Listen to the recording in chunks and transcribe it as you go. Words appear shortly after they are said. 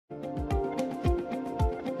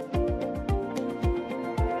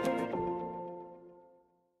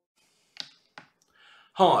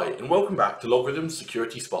Hi, and welcome back to LogRhythm's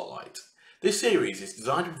Security Spotlight. This series is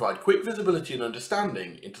designed to provide quick visibility and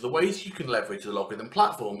understanding into the ways you can leverage the LogRhythm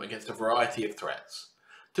platform against a variety of threats.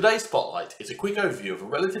 Today's Spotlight is a quick overview of a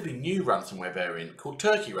relatively new ransomware variant called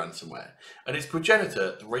TuRKey RanSOmWarE and its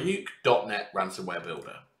progenitor, the Ryuk Net Ransomware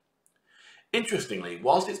Builder. Interestingly,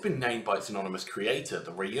 whilst it's been named by its anonymous creator,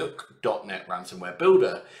 the Ryuk Net Ransomware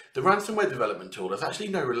Builder, the ransomware development tool has actually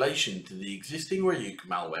no relation to the existing Ryuk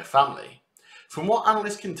malware family. From what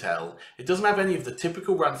analysts can tell, it doesn't have any of the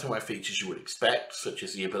typical ransomware features you would expect, such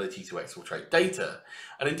as the ability to exfiltrate data,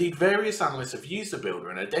 and indeed various analysts have used the builder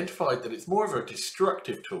and identified that it's more of a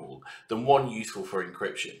destructive tool than one useful for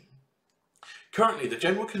encryption. Currently, the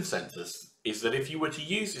general consensus is that if you were to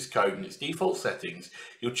use this code in its default settings,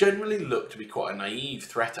 you'll generally look to be quite a naive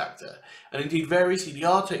threat actor, and indeed various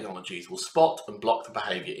EDR technologies will spot and block the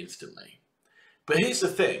behaviour instantly. But here's the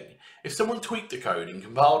thing, if someone tweaked the code and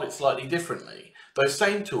compiled it slightly differently, those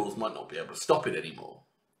same tools might not be able to stop it anymore.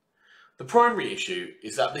 The primary issue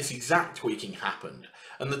is that this exact tweaking happened,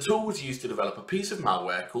 and the tool was used to develop a piece of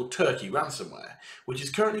malware called TuRKey RanSOmWarE, which is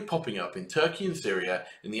currently popping up in Turkey and Syria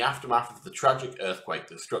in the aftermath of the tragic earthquake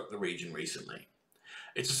that struck the region recently.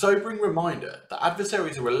 It's a sobering reminder that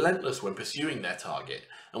adversaries are relentless when pursuing their target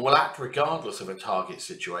and will act regardless of a target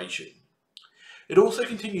situation. It also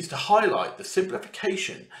continues to highlight the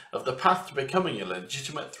simplification of the path to becoming a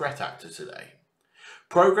legitimate threat actor today.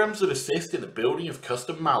 Programs that assist in the building of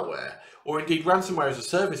custom malware, or indeed ransomware as a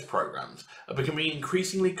service programs, are becoming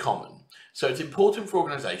increasingly common, so it's important for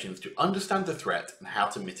organizations to understand the threat and how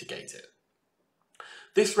to mitigate it.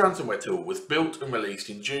 This ransomware tool was built and released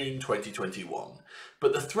in June 2021,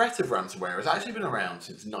 but the threat of ransomware has actually been around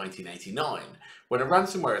since 1989, when a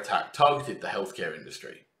ransomware attack targeted the healthcare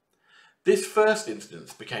industry. This first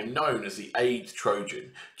instance became known as the AIDS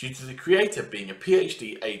Trojan due to the creator being a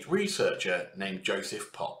PhD AIDS researcher named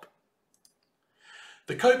Joseph Popp.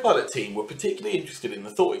 The Copilot team were particularly interested in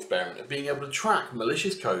the thought experiment of being able to track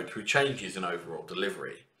malicious code through changes in overall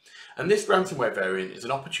delivery, and this ransomware variant is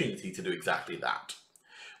an opportunity to do exactly that.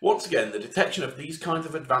 Once again, the detection of these kinds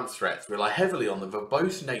of advanced threats rely heavily on the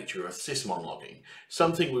verbose nature of sysmon logging,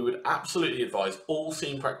 something we would absolutely advise all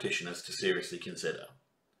SIEM practitioners to seriously consider.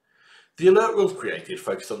 The alert rules created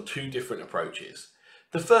focus on two different approaches.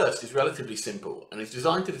 The first is relatively simple and is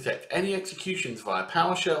designed to detect any executions via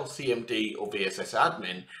PowerShell, CMD or VSS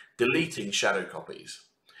admin deleting shadow copies.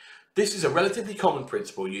 This is a relatively common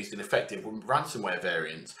principle used in effective ransomware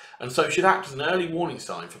variants and so should act as an early warning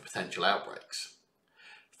sign for potential outbreaks.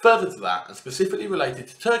 Further to that, and specifically related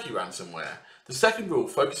to TuRKey RanSOmWarE, the second rule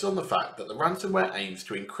focuses on the fact that the ransomware aims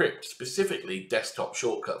to encrypt specifically desktop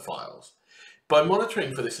shortcut files. By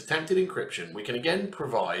monitoring for this attempted encryption, we can again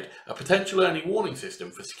provide a potential early warning system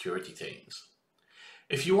for security teams.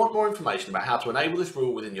 If you want more information about how to enable this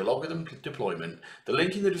rule within your LogRhythm deployment, the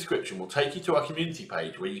link in the description will take you to our community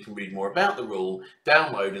page where you can read more about the rule,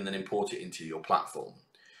 download and then import it into your platform.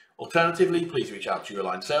 Alternatively, please reach out to your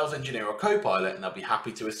aligned sales engineer or Copilot and they'll be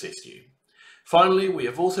happy to assist you. Finally, we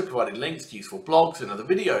have also provided links to useful blogs and other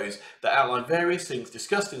videos that outline various things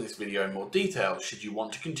discussed in this video in more detail should you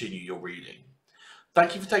want to continue your reading.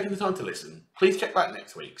 Thank you for taking the time to listen. Please check back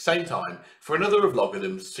next week, same time, for another of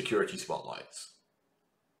LogRhythm's Security Spotlights.